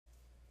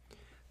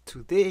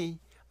Today,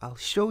 I'll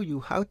show you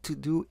how to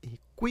do a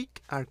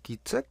quick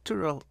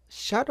architectural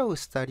shadow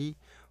study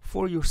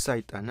for your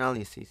site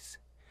analysis.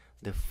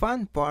 The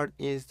fun part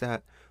is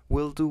that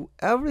we'll do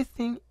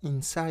everything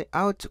inside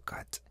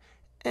Autocad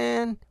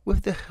and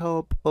with the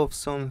help of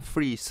some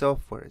free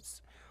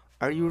softwares.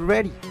 Are you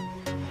ready?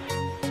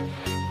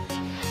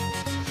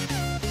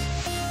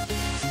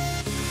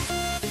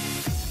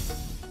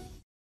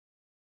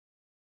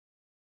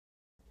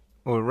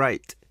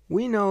 Alright,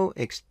 we know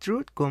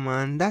extrude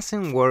command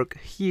doesn't work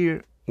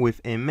here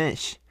with a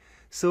mesh.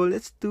 So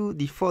let's do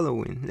the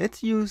following.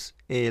 Let's use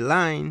a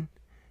line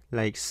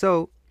like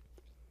so,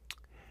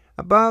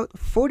 about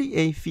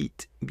 48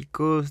 feet,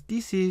 because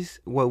this is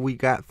what we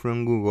got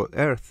from Google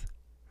Earth.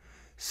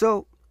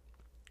 So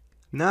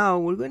now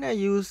we're gonna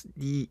use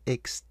the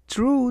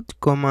extrude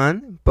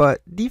command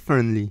but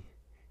differently,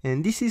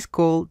 and this is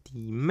called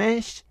the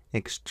mesh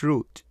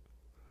extrude.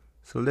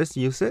 So let's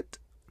use it.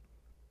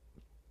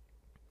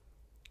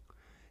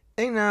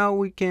 And now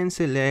we can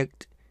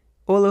select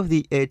all of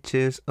the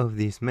edges of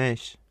this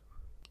mesh.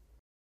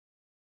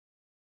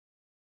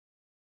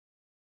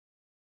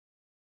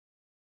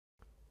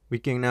 We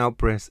can now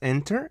press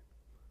enter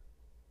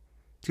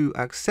to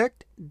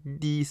accept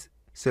these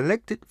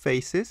selected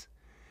faces,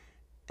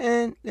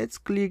 and let's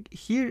click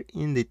here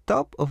in the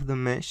top of the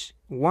mesh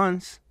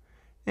once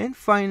and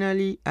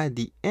finally at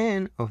the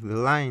end of the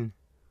line.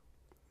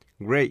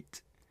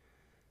 Great.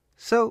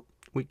 So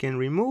we can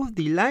remove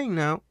the line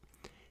now.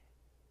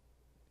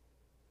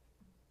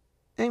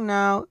 And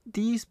now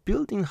this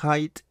building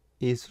height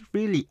is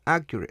really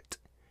accurate.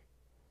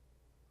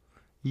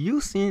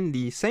 Using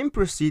the same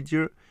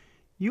procedure,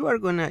 you are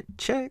gonna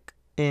check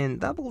and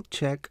double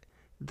check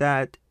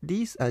that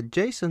these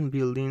adjacent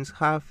buildings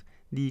have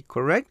the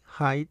correct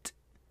height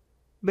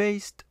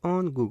based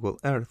on Google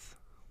Earth.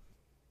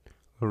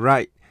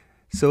 Alright,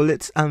 so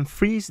let's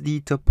unfreeze the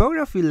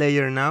topography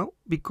layer now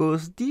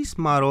because this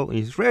model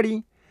is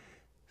ready.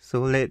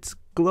 So let's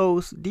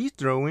close this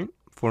drawing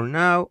for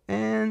now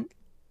and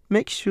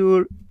make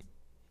sure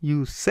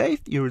you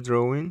saved your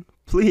drawing,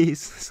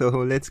 please. So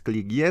let's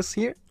click yes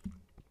here.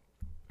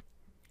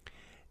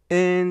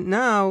 And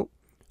now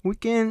we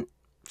can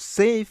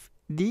save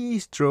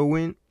this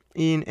drawing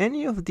in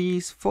any of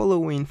these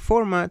following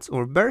formats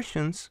or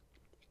versions.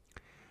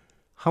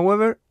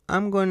 However,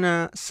 I'm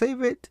gonna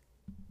save it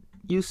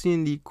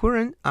using the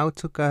current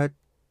AutoCAD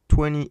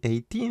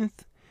 2018,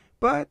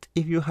 but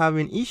if you're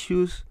having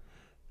issues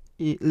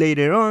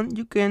later on,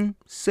 you can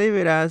save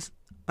it as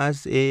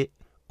a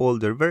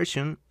older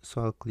version.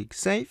 So I'll click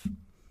save.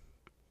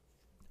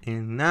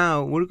 And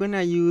now we're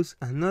gonna use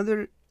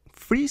another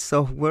free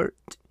software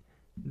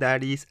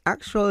that is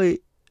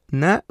actually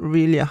not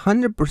really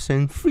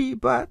 100% free,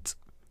 but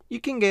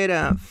you can get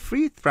a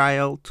free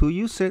trial to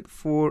use it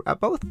for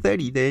about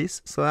 30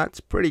 days, so that's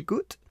pretty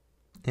good.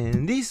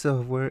 And this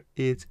software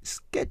is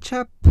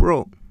SketchUp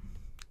Pro.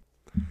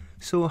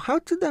 So how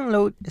to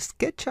download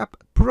SketchUp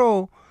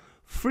Pro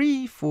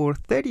free for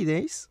 30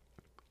 days?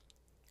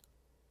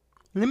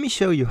 Let me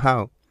show you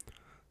how.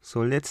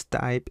 So let's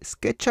type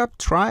SketchUp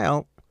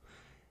trial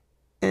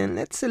and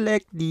let's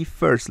select the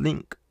first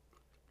link.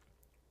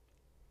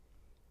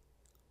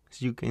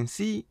 As you can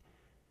see,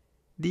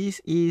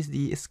 this is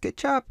the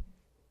SketchUp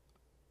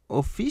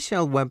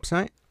official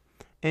website,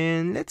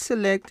 and let's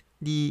select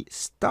the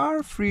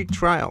Start Free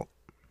Trial.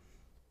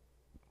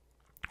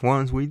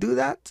 Once we do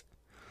that,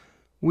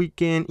 we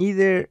can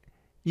either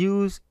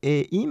use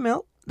an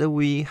email that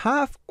we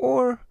have,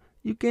 or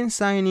you can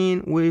sign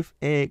in with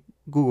a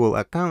Google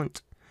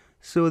account.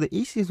 So the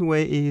easiest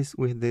way is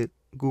with the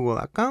Google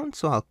account.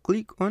 So I'll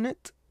click on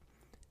it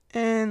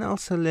and I'll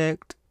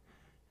select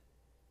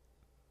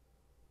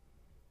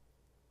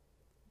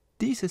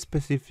this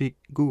specific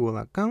Google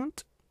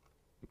account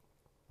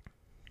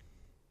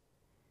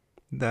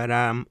that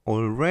I'm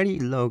already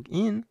logged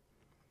in.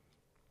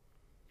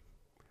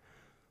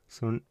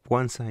 So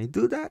once I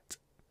do that,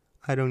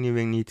 I don't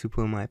even need to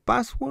put my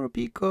password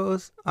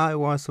because I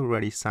was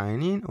already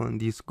signed in on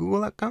this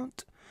Google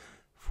account.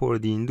 For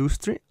the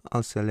industry,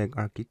 I'll select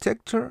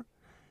architecture,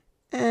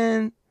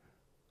 and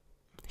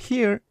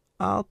here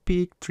I'll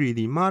pick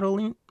 3D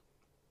modeling,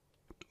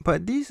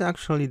 but this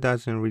actually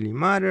doesn't really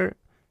matter.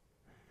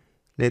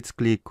 Let's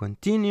click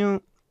continue.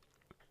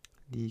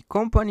 The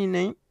company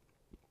name,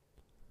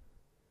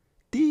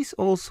 this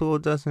also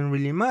doesn't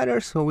really matter,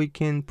 so we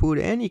can put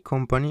any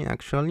company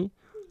actually.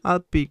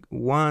 I'll pick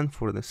one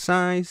for the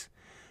size,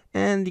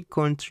 and the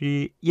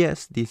country,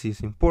 yes, this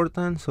is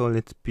important, so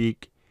let's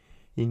pick,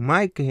 in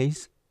my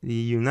case, the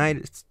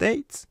United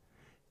States,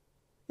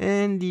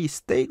 and the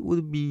state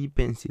would be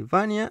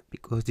Pennsylvania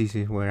because this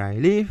is where I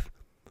live.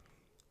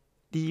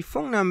 The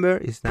phone number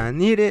is not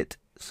needed,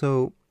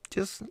 so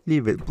just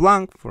leave it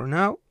blank for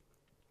now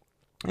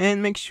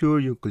and make sure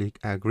you click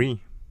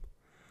agree.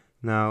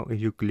 Now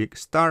if you click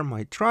start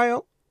my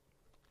trial,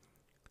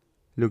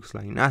 looks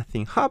like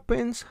nothing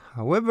happens.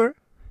 However,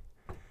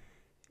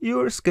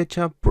 your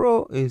SketchUp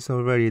Pro is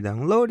already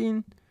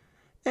downloading,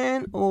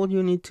 and all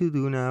you need to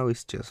do now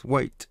is just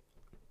wait.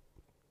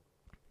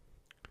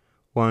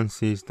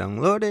 Once it's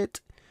downloaded,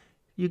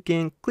 you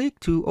can click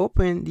to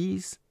open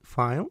this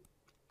file,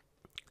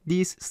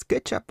 this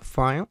SketchUp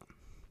file,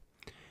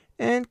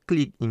 and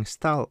click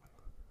install.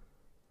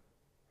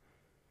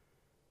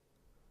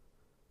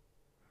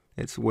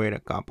 Let's wait a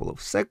couple of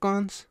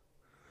seconds,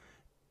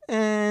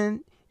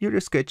 and your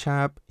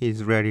SketchUp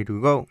is ready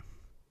to go.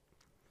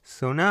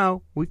 So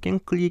now we can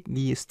click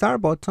the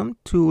start button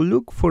to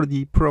look for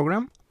the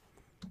program.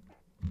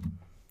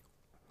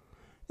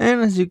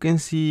 And as you can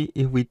see,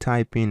 if we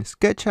type in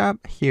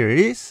SketchUp, here it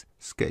is,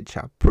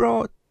 SketchUp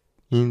Pro,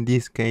 in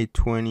this case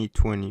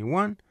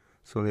 2021.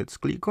 So let's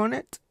click on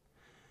it.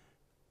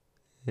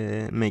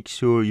 Make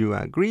sure you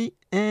agree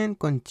and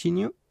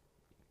continue.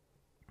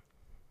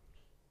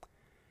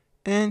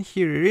 And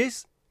here it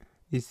is.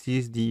 This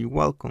is the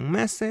welcome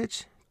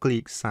message.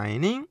 Click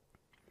sign in.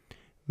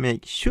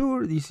 Make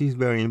sure, this is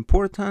very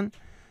important,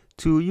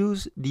 to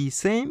use the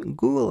same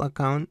Google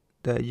account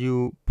that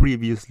you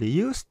previously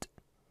used.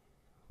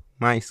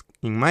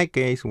 In my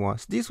case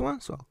was this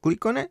one, so I'll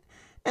click on it,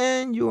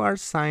 and you are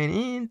signed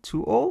in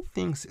to all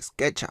things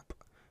SketchUp.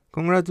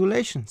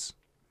 Congratulations!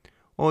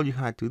 All you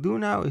had to do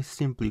now is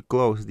simply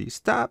close this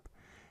tab,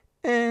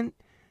 and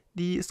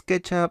the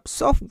SketchUp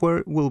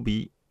software will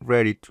be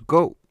ready to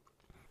go.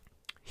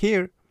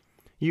 Here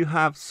you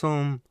have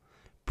some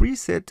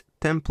preset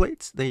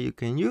templates that you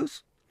can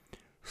use.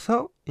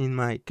 So in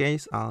my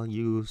case, I'll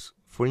use,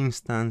 for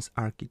instance,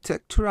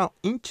 architectural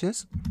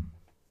inches.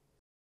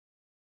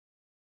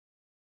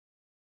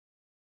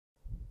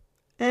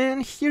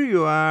 And here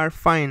you are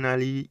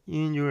finally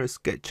in your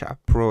SketchUp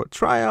Pro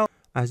trial.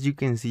 As you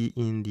can see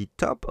in the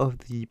top of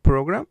the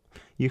program,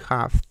 you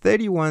have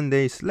 31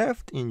 days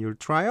left in your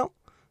trial.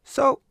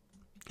 So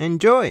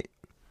enjoy!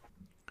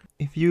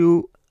 If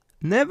you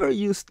never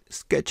used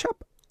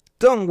SketchUp,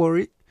 don't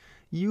worry.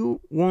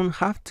 You won't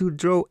have to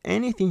draw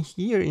anything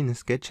here in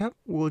SketchUp.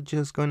 We're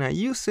just gonna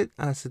use it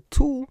as a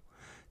tool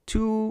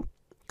to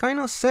kind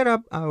of set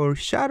up our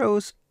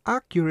shadows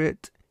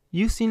accurate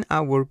using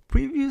our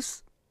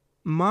previous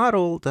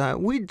model that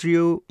we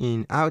drew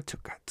in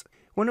Autocad.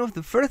 One of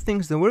the first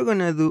things that we're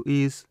gonna do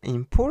is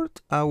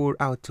import our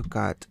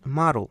Autocad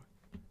model.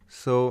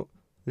 So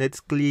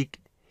let's click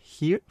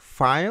here,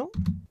 File,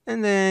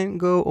 and then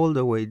go all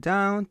the way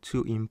down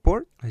to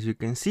Import. As you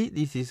can see,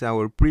 this is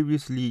our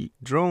previously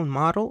drawn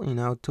model in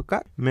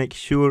Autocad. Make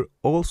sure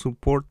all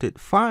supported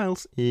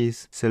files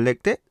is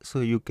selected so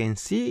you can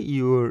see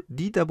your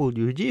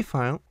DWG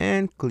file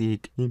and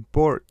click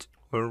Import.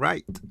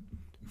 Alright,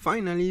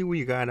 finally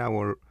we got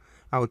our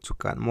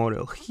Autocad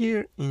model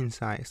here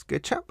inside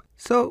SketchUp.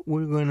 So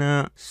we're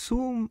gonna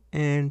zoom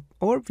and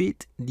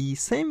orbit the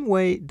same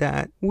way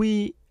that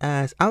we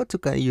as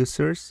Autocad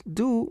users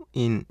do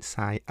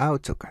inside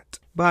Autocad.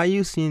 By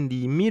using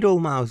the middle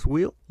mouse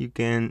wheel, you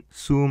can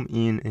zoom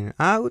in and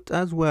out,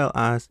 as well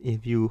as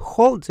if you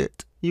hold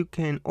it, you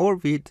can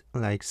orbit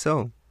like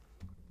so.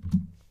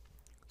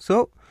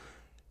 So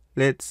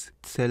let's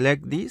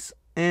select this,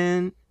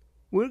 and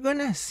we're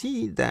gonna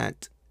see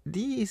that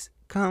this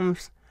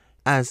comes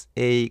as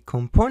a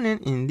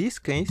component in this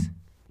case.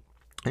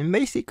 And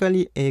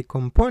basically a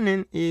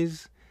component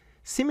is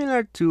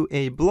similar to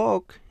a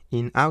block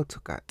in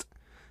AutoCAD.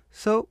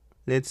 So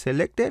let's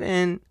select it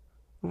and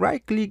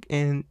right click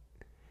and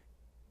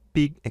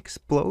pick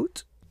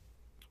explode.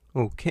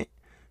 Okay,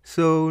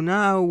 so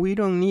now we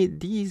don't need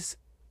this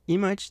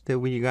image that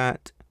we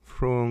got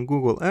from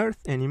Google Earth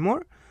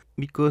anymore,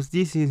 because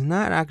this is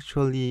not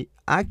actually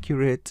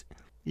accurate.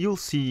 You'll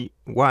see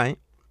why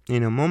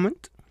in a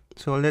moment.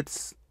 So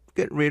let's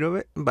get rid of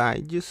it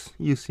by just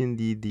using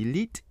the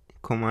delete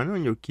command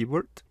on your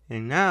keyboard.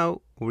 And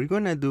now what we're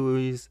gonna do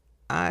is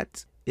add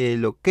a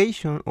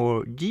location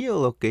or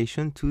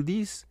geolocation to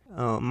this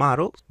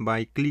model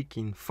by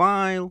clicking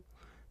File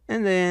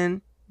and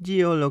then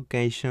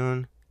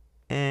Geolocation,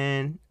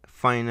 and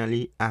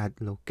finally add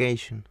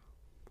location.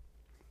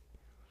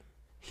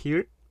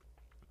 Here,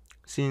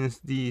 since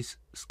this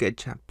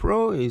SketchUp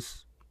Pro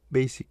is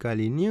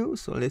basically new,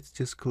 so let's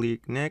just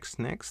click next,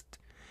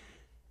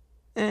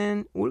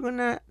 and we're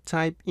gonna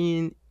type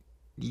in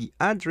the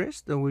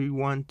address that we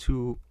want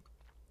to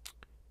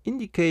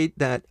indicate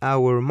that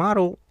our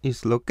model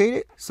is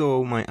located.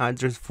 So my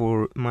address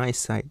for my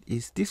site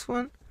is this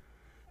one,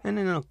 and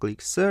then I'll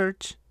click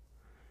search.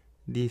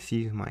 This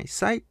is my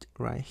site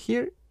right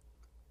here.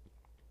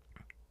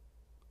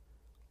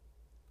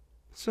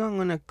 So I'm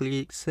gonna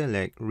click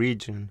select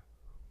region.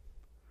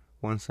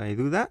 Once I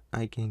do that,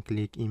 I can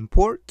click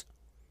import,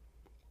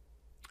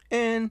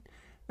 and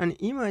an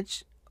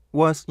image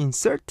was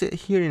inserted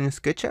here in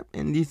SketchUp,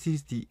 and this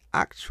is the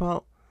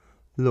actual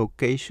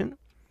location.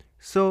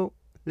 So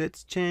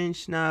let's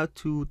change now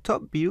to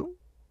top view,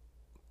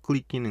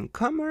 clicking on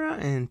camera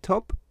and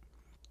top,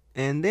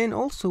 and then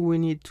also we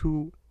need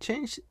to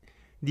change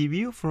the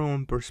view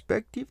from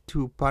perspective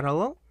to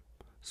parallel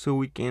so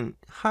we can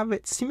have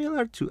it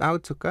similar to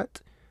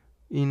AutoCAD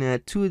in a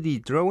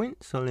 2D drawing.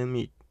 So let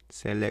me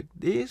select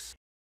this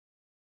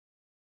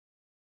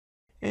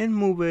and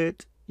move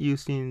it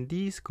using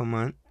this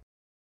command.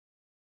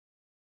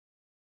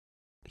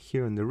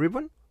 here on the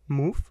ribbon,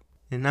 move,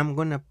 and I'm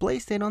gonna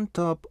place it on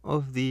top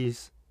of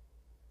this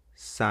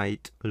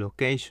site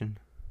location.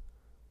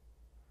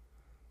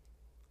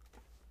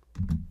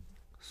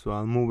 So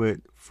I'll move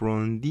it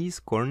from this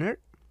corner,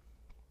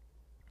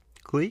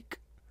 click,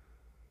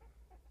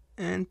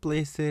 and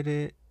place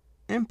it.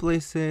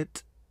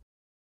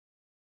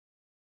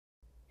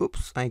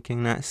 Oops, I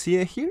cannot see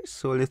it here.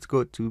 So let's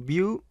go to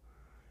view,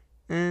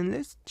 and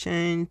let's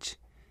change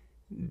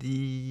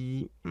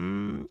the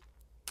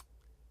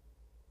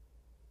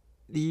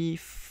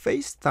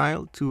face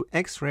style to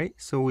X-ray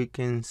so we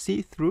can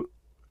see through.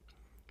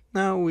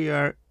 Now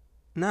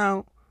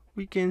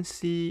we can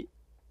see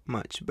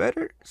much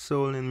better.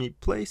 So let me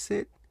place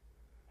it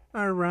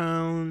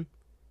around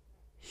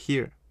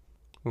here.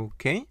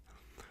 Okay,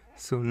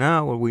 so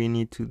now what we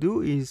need to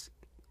do is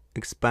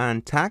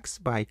expand tags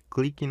by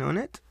clicking on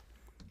it,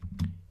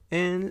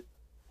 and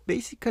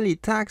basically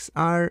tags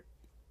are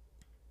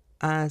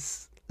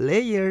as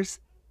layers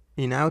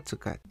in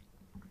AutoCAD.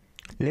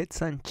 Let's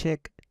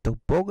uncheck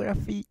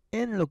topography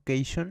and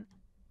location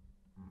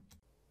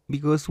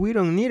because we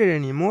don't need it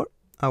anymore.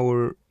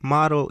 Our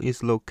model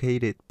is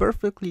located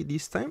perfectly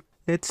this time.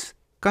 Let's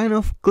kind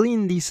of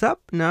clean this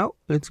up now.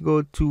 Let's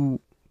go to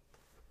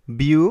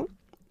view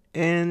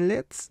and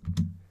let's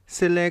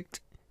select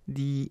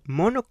the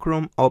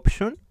monochrome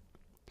option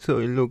so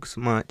it looks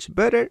much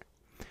better.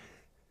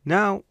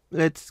 Now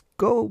let's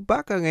go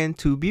back again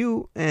to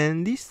view,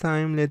 and this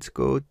time let's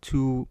go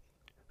to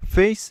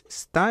face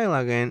style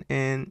again,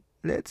 and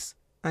let's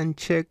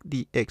uncheck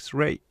the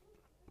X-ray.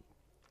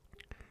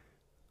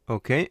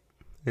 Okay,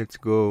 let's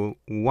go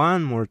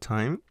one more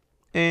time,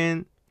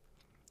 and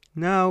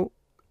now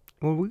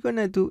what we're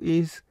gonna do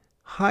is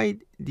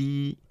hide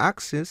the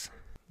axis.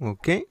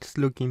 Okay, it's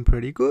looking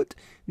pretty good.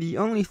 The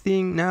only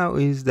thing now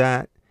is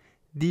that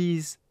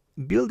these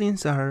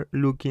buildings are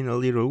looking a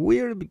little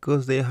weird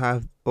because they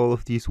have all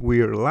of these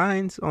weird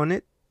lines on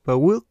it, but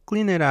we'll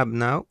clean it up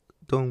now,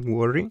 don't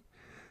worry.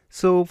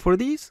 So for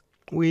this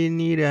we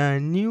need a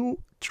new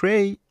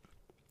tray,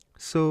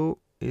 so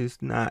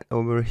it's not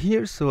over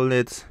here. So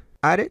let's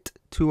add it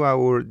to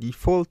our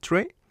default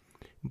tray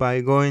by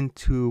going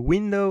to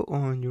window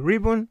on your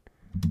ribbon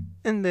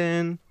and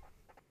then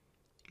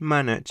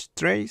manage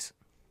trays.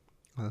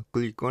 I'll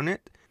click on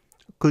it,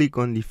 click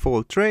on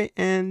default tray,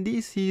 and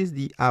this is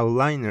the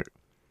outliner.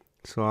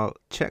 So I'll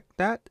check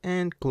that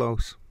and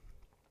close.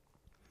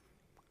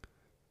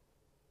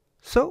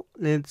 So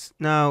let's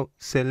now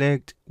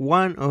select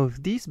one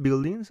of these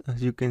buildings.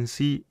 As you can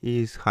see,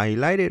 is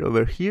highlighted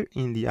over here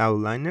in the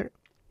outliner.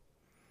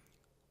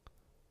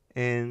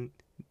 And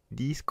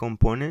these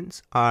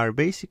components are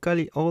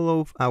basically all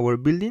of our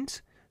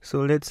buildings.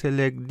 So let's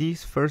select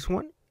this first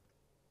one.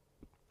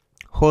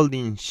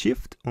 Holding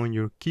shift on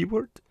your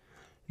keyboard,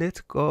 let's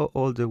go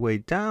all the way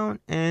down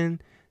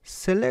and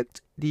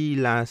select the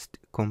last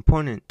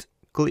component.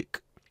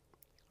 Click.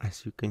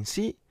 As you can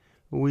see,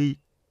 we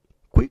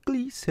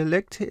quickly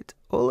selected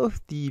all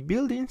of the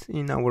buildings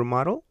in our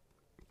model.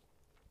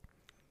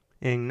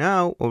 And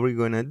now what we're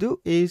gonna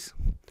do is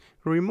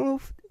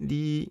remove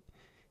the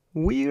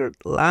weird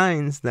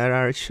lines that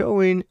are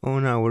showing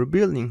on our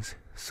buildings.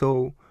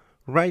 So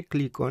right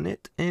click on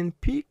it and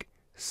pick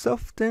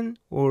soften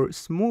or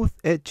smooth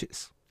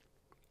edges.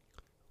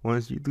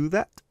 Once you do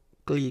that,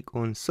 click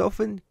on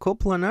soften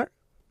coplanar,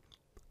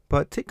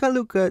 but take a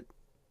look at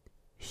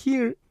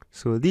here.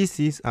 So this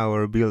is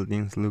our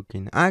buildings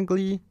looking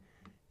ugly,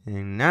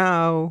 and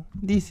now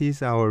this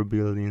is our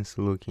buildings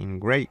looking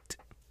great.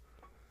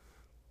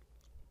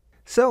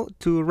 So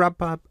to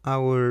wrap up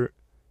our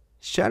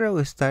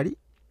shadow study,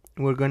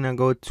 we're gonna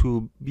go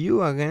to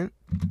view again,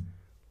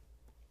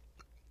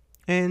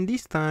 and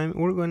this time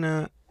we're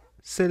gonna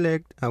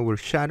select our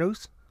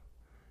shadows.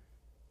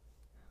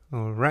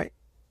 All right,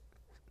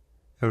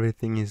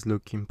 everything is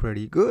looking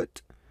pretty good.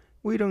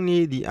 We don't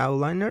need the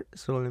outliner,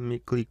 so let me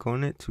click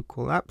on it to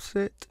collapse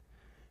it,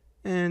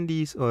 and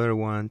this other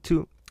one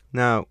too.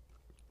 Now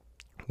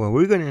what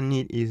we're gonna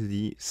need is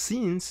the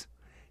scenes,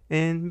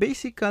 and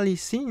basically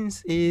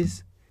scenes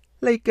is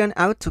like an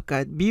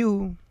AutoCAD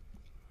view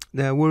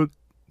that we're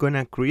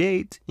gonna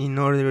create in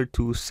order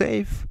to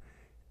save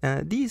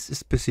these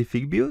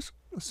specific views.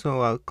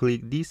 So I'll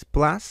click this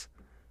plus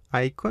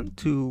icon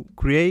to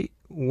create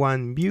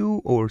one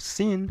view or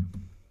scene,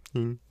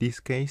 in this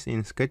case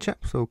in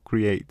SketchUp. So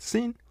create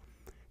scene.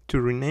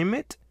 To rename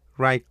it,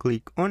 right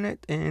click on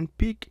it and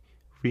pick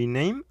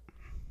rename.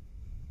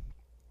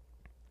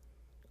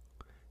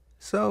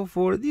 So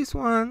for this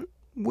one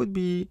would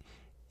be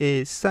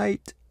a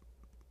site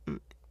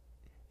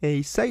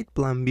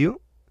plan view.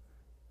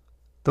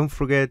 Don't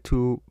forget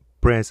to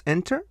press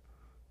enter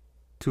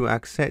to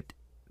accept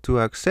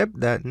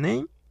that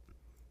name,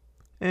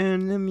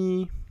 and let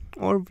me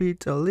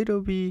orbit a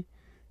little bit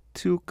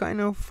to kind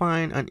of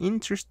find an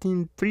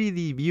interesting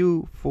 3D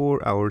view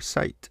for our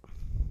site.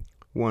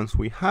 Once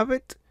we have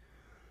it,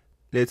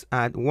 let's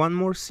add one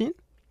more scene,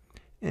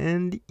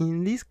 and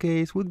in this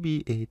case would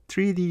be a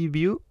 3D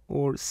view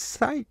or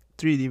site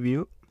 3D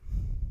view.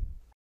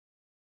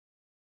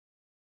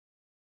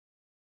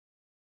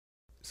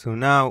 So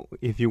now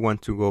if you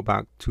want to go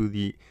back to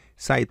the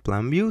site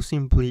plan view,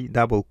 simply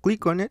double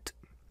click on it.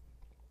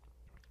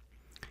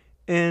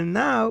 And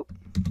now,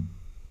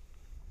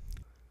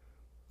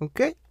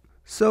 okay,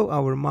 so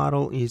our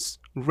model is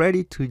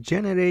ready to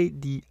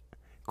generate the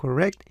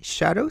correct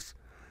shadows.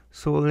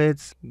 So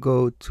let's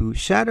go to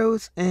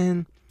shadows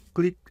and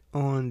click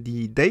on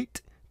the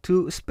date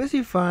to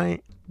specify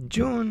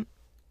June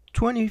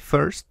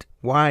 21st.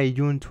 Why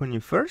June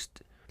 21st?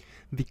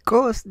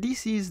 Because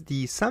this is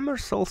the summer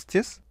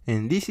solstice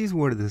and this is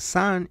where the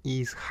sun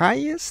is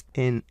highest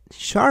and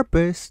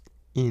sharpest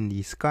in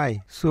the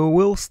sky. So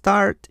we'll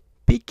start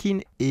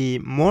picking a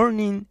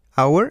morning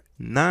hour,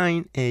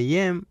 9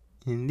 a.m.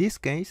 in this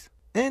case.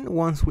 And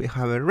once we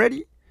have it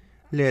ready,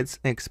 let's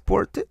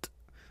export it.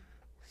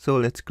 So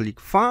let's click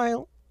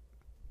File,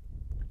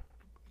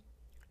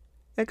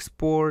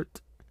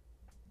 Export,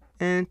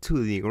 and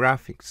to the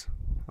graphics.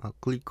 I'll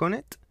click on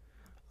it.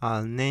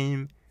 I'll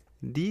name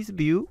this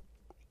view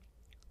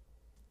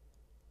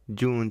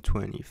June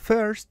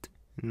 21st,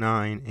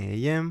 9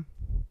 a.m.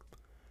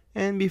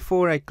 And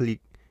before I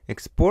click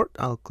Export,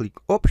 I'll click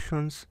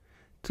Options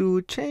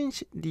to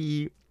change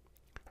the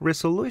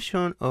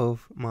resolution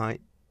of my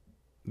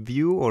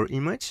view or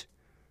image.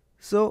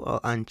 So I'll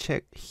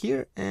uncheck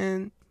here,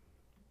 and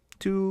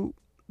to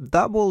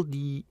double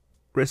the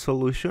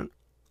resolution,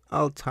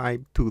 I'll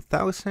type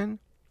 2000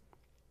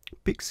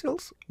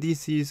 pixels.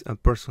 This is a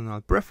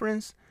personal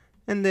preference.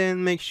 And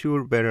then make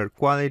sure better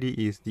quality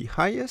is the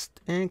highest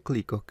and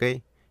click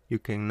OK. You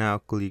can now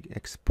click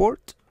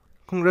Export.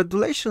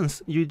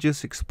 Congratulations, you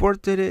just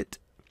exported it,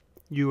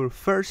 your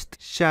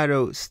first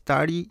shadow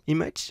study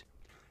image.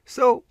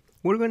 So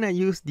we're gonna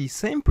use the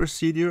same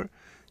procedure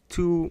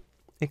to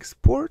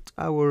export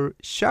our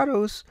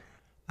shadows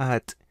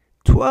at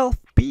 12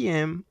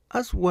 p.m.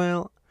 as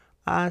well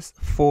as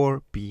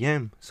 4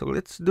 p.m. So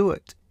let's do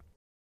it.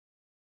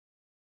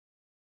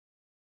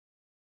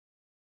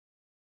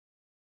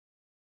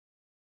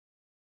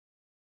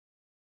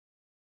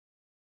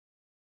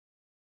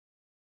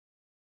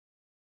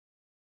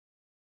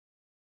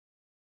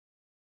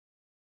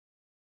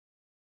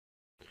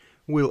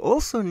 We'll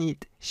also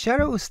need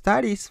shadow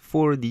studies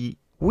for the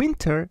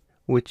winter,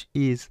 which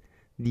is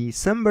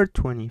December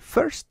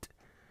 21st.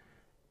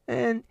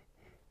 And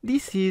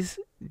this is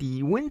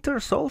the winter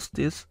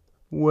solstice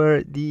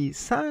where the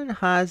sun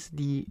has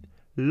the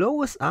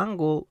lowest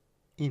angle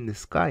in the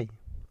sky.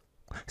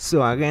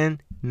 So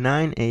again,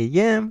 9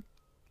 a.m.,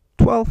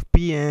 12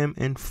 p.m.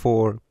 and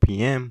 4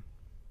 p.m.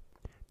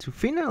 To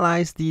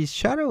finalize this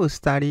shadow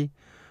study,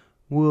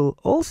 we'll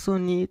also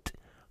need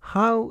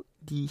how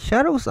the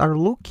shadows are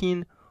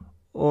looking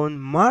on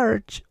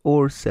March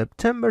or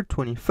September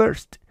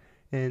 21st.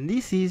 And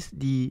this is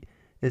the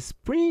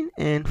spring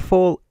and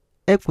fall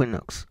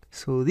equinox.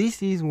 So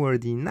this is where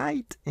the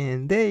night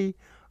and day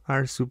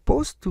are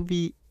supposed to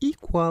be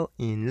equal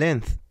in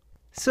length.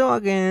 So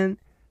again,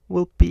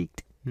 we'll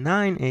pick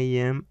 9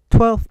 a.m.,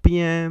 12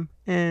 p.m.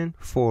 and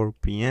 4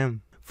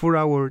 p.m. For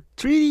our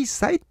 3D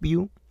site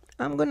view,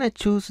 I'm gonna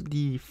choose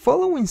the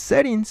following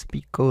settings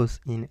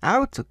because in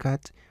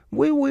AutoCAD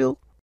we will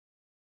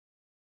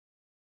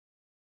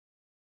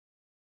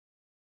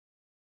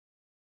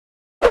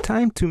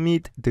time to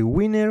meet the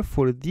winner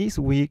for this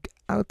week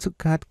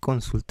AutoCAD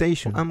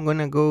consultation. I'm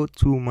gonna go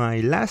to my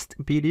last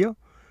video,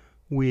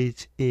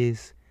 which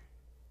is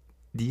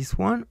this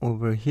one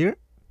over here.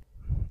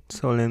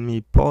 So let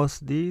me pause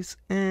this,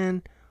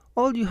 and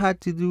all you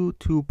had to do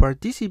to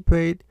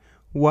participate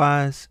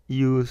was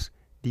use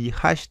the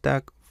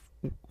hashtag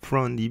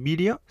from the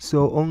video.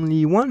 So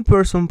only one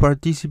person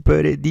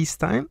participated this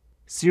time.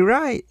 See,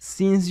 right,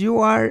 since you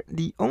are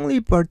the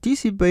only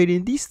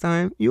participating this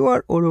time, you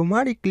are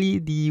automatically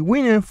the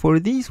winner for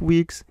this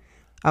week's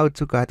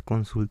AutoCAD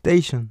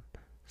consultation.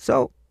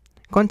 So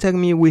contact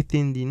me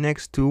within the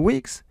next 2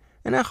 weeks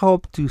and I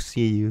hope to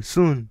see you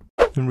soon.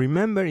 And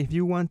remember, if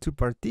you want to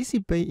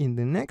participate in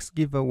the next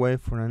giveaway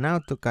for an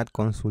AutoCAD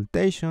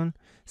consultation,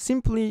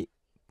 simply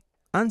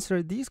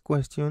answer this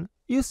question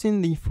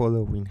using the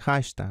following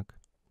hashtag.